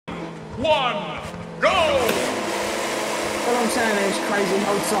1, go! All I'm saying is crazy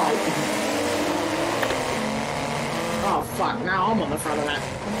hold tight. Oh fuck, now I'm on the front of that.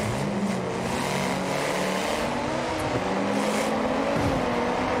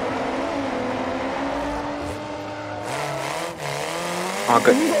 I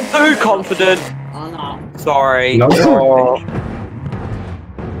got too confident. Oh no. Sorry. No.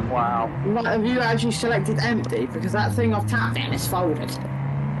 Wow. Like, have you actually selected empty? Because that thing I've tapped in is folded.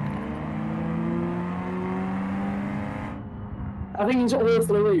 I think it's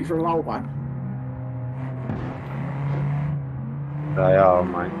awfully weak for a Volvo. They are,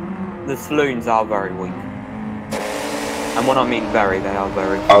 mate. The saloons are very weak. And when I mean very, they are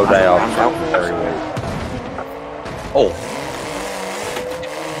very weak. Oh, they are very weak. Oh.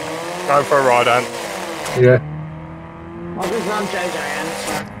 Go for a ride, Ant. Yeah. Well, we've run JJN,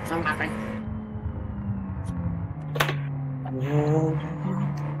 so I'm happy.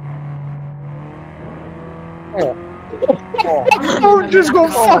 Oh, just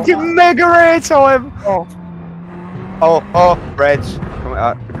got fucking mega air time. Oh, Reds.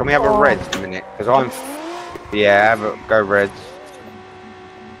 Can we have a Reds in a minute? Because I'm... Yeah, go Reds.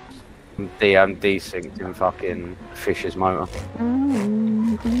 I'm desynced in fucking Fisher's motor. I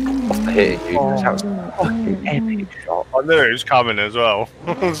hit you, because that was a fucking epic shot. I knew it was coming as well.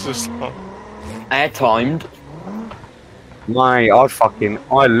 It's just like... Air timed. Mate,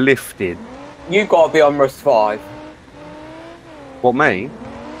 I lifted. You gotta be on Rust 5. What, me?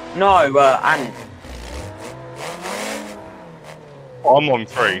 No, Ant. I'm on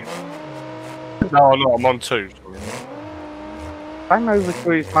 3. No, I'm on 2. Bang over to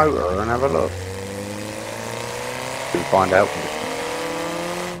his motor and have a look. We'll find out.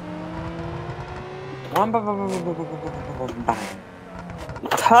 Bang.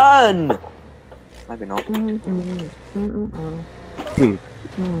 Turn! Maybe not.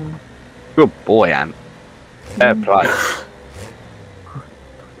 Good boy, Ant. Fair play.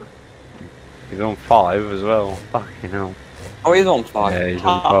 He's on 5 as well. Fucking hell. Oh, he's on 5. Yeah, he's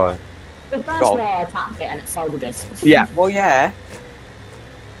on 5. But that's God. why I tapped it and it folded it. Yeah, Well, yeah.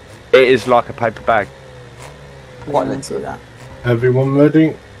 it is like a paper bag. Quite into that. Everyone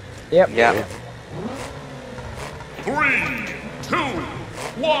ready? Yeah. 3, 2,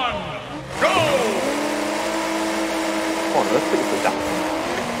 1, go! Oh, let's put it down.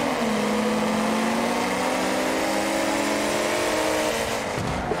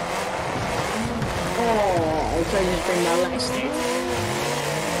 Oh, okay, just bring my elastic.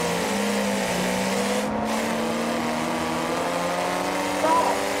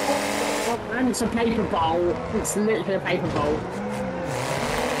 And it's a paper bowl. It's literally a paper bowl.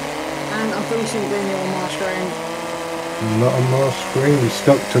 And I'm pretty sure doing it on my screen. Not on my screen, we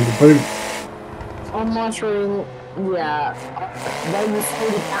stuck to the boot. On my screen, yeah. When you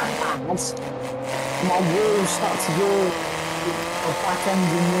folded that bad, my wheel stuck to your back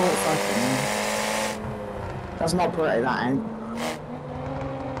end in your fucking. That's not pretty, that ain't.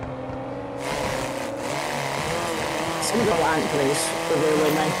 Somebody got Ant, please. Reveal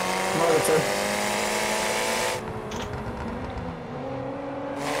with me. Monitor.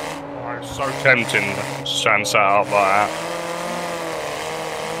 Oh, it's so tempting to stand set up like that.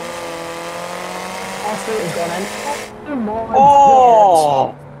 Our street has gone in. Oh my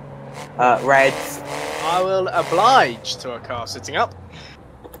Oh! Reds. I will oblige to a car sitting up.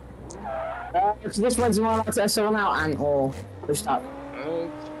 So this one's my like to test someone out, Ant, or push up.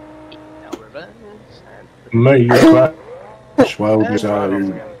 Okay. Now reverse. Me, crash well,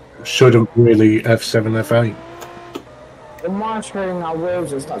 so shouldn't really F7, F8. In my screen, our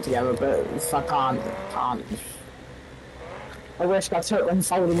wheels are stuck together, but if I can't. I wish I took when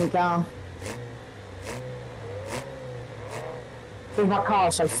folding me down. Because my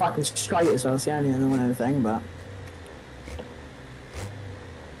car's so fucking straight as well, it's the only annoying thing, but...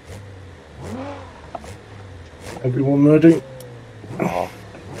 Everyone ready? Oh.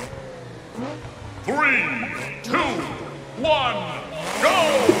 3, 2, 1, go!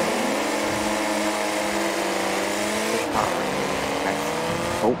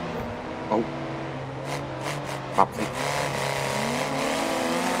 Oh. Upsy.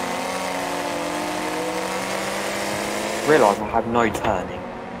 Realise I have no turning,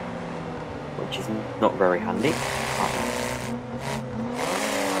 which is not very handy.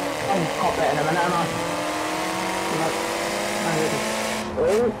 I'll pop it in a minute, am I?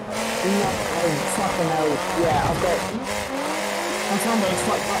 Oh, fucking hell. Yeah, I've got... I'm telling you, it's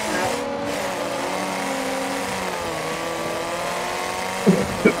fucked up now.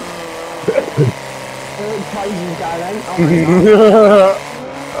 Crazy guy, then. Oh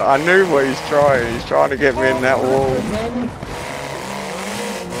I knew what he's trying. He's trying to get me in that wall.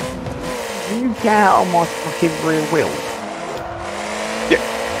 Can you get out of my fucking rear wheel? Yeah.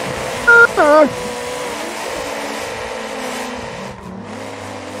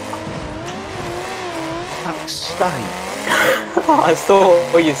 Fuck's sake. I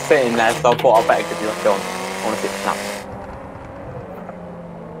saw you sitting there, so I thought I better give you a gun. I want to sit snap.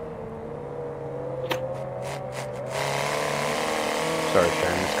 Sorry,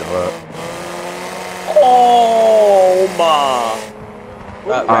 Shane, it's gonna hurt. Oh my!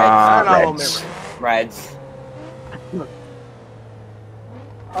 Reds. Reds.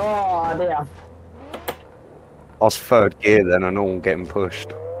 Oh dear. I was third gear then and all getting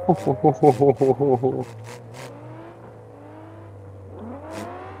pushed. Oh,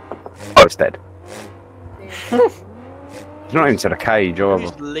 it's dead. It's not into the cage either.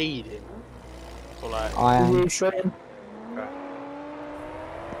 Who's leading? Or like, I am. You sure?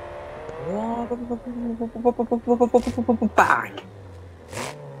 Bang!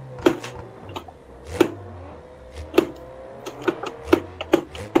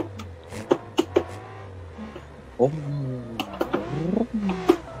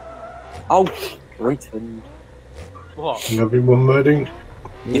 Oh, written. what? Everyone loading.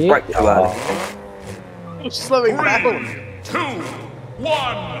 You break too early. I'm slowing down. 3, 2, 1,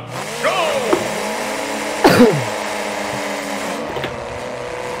 go!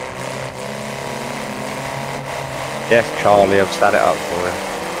 Yes, Charlie, I've set it up for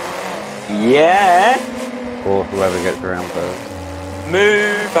Yeah! you. Or whoever gets around first.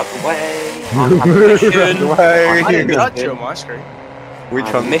 Move up the way. I'm having a mission. Way. I didn't touch you on my screen. Which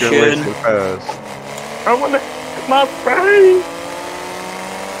I'm one's mission. going to first? I want to my brain.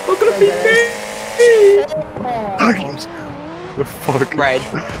 Look at The fuck? Red.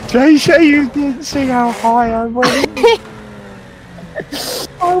 JJ, you didn't see how high I went.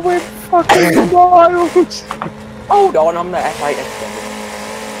 I went fucking miles. Hold on, I'm the F8.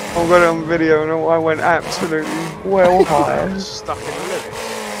 I've got it on video and I went absolutely well high. Stuck in the limit.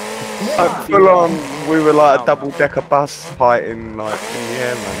 Like, full on, we were like a double-decker bus fighting like in the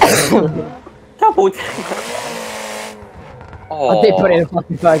air, man. Double. Oh. I did put it in a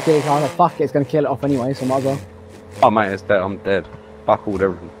fucking third gear, so I was like, fuck it, it's gonna kill it off anyway, so might as well. Oh mate, it's dead. I'm dead. Buckled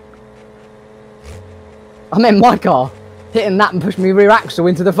everything. I meant my car. Hitting that and pushed me rear axle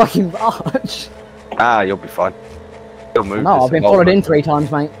into the fucking arch. Ah, you'll be fine. You'll move. No, this I've been Volvo. followed in 3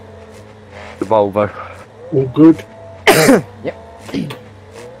 times, mate. The Volvo. All good. Yep. 3,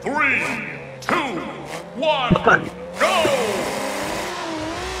 2, 1, go!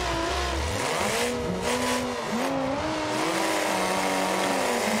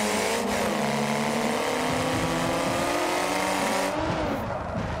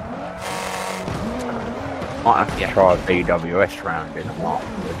 Might have to try a BWS round in.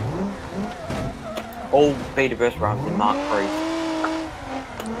 All BWS rounds in Mark 3.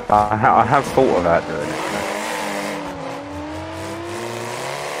 I have thought about doing it.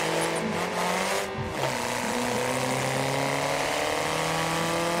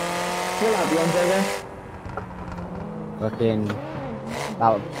 Fill out the JJ. Fucking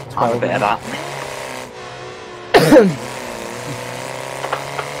about I'm a 12. bit of that.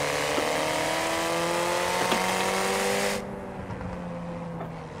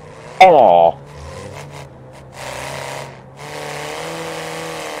 Oh.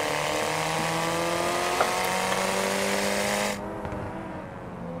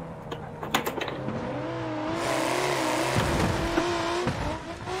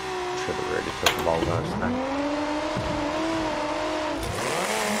 Should have really put the Volvos now.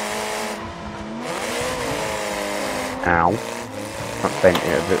 Ow. I bent it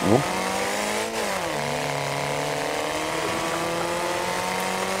a bit more.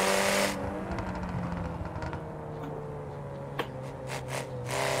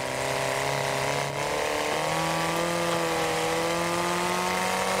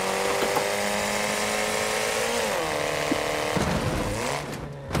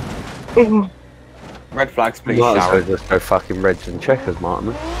 Red flags, please. Might as well Shower. just go fucking reds and checkers,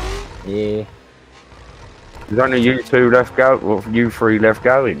 Martin. Yeah. There's only you two left go, or you three left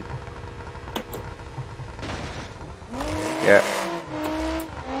going. Yeah.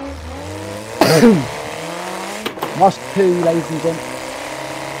 Must 2, ladies and gents.